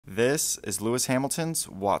This is Lewis Hamilton's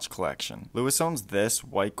watch collection. Lewis owns this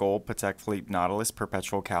white gold Patek Philippe Nautilus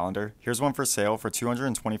perpetual calendar. Here's one for sale for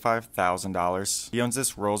 $225,000. He owns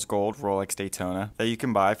this rose gold Rolex Daytona that you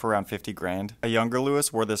can buy for around 50 grand. A younger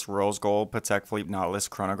Lewis wore this rose gold Patek Philippe Nautilus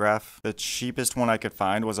chronograph. The cheapest one I could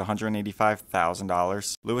find was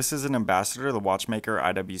 $185,000. Lewis is an ambassador to the watchmaker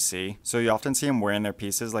IWC, so you often see him wearing their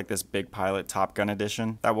pieces like this Big Pilot Top Gun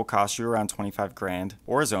edition that will cost you around 25 grand,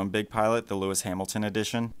 or his own Big Pilot, the Lewis Hamilton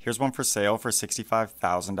edition. Here's one for sale for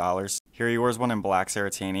 $65,000. Here he wears one in black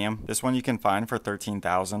Ceratanium. This one you can find for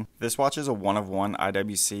 $13,000. This watch is a one-of-one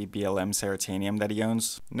IWC BLM Ceratanium that he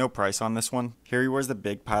owns. No price on this one. Here he wears the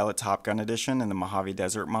Big Pilot Top Gun edition in the Mojave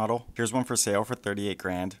Desert model. Here's one for sale for 38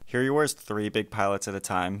 grand. Here he wears 3 Big Pilots at a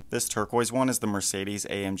time. This turquoise one is the Mercedes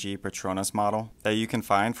AMG Petronas model that you can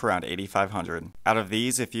find for around $8,500. Out of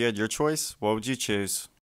these, if you had your choice, what would you choose?